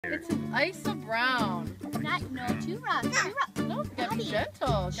It's an ice of brown. No, too rough. Too rough. No, gotta be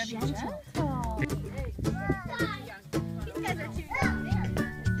gentle. Gotta be gentle. These guys are too young.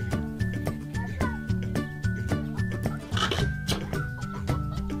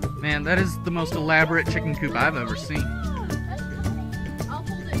 Man, that is the most elaborate chicken coop I've ever seen. I'll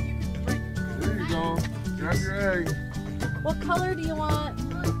hold it. You can break it. There you go. Grab your egg. What color do you want?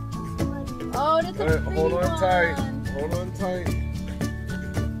 Oh, it's a pretty Hold on tight. one. Hold on tight.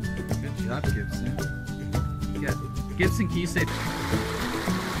 Good job, Gibson. Yeah. Gibson, can you say? I'm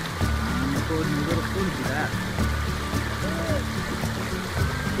pulling a little food for that.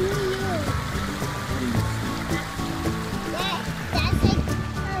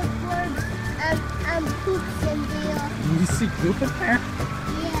 Poops and deal. You see poop in there?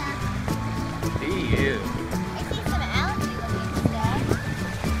 Yeah. Ew. I see some algae looking stuff.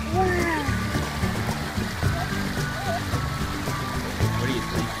 Wow. What do you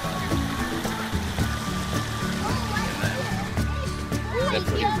think, Oh, I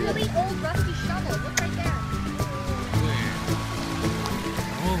see a really old rusty shovel. Look right there.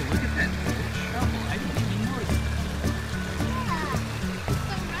 Oh, look at that shovel. I didn't even notice that. Yeah.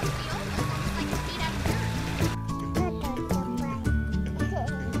 So rusty old, almost like it's made out of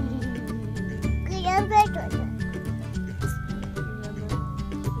dirt.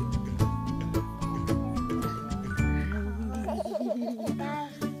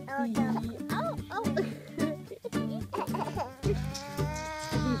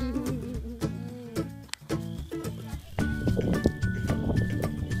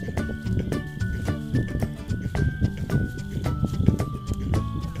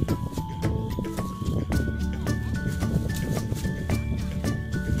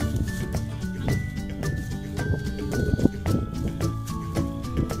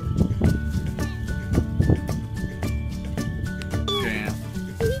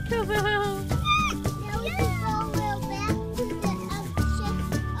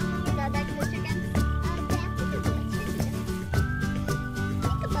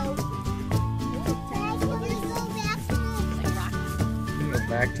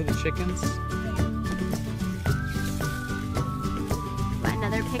 Back to the chickens. Want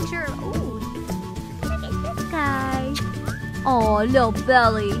another picture? Oh, look at this guy. Oh, little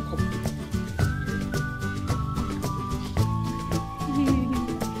belly.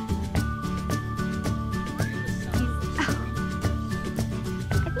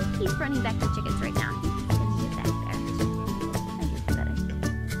 I think he's running back to chickens right now. He's gonna get back there. I think it's better.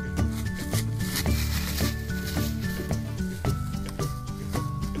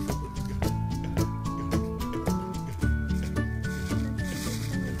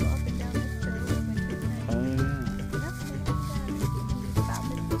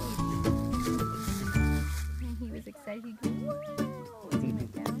 He was excited. He'd go, whoa! As he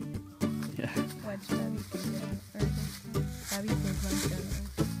went down. Yeah. Watch Bobby take it out. Or Bobby takes one down.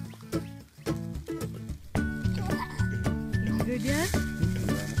 You good yet?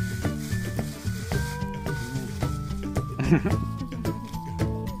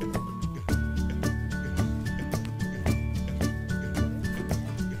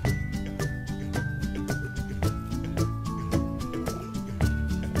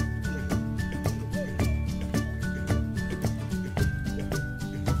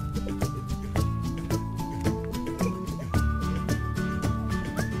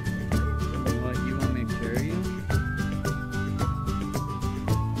 What, you want me to carry you?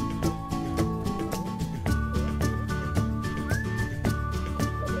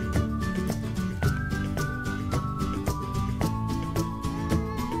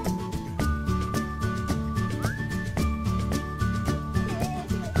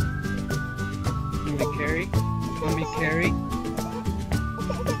 You want me to carry? You want me to carry?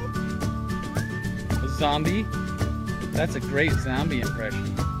 A zombie? That's a great zombie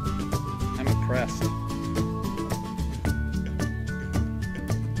impression. I'm impressed.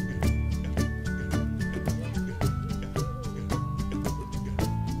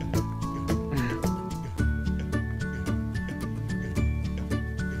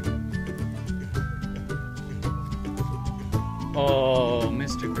 Oh,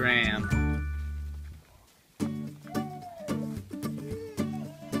 Mr. Graham.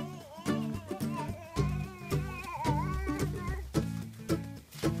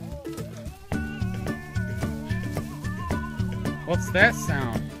 What's that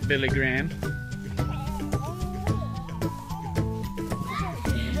sound, Billy Graham? See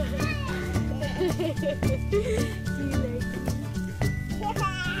you later.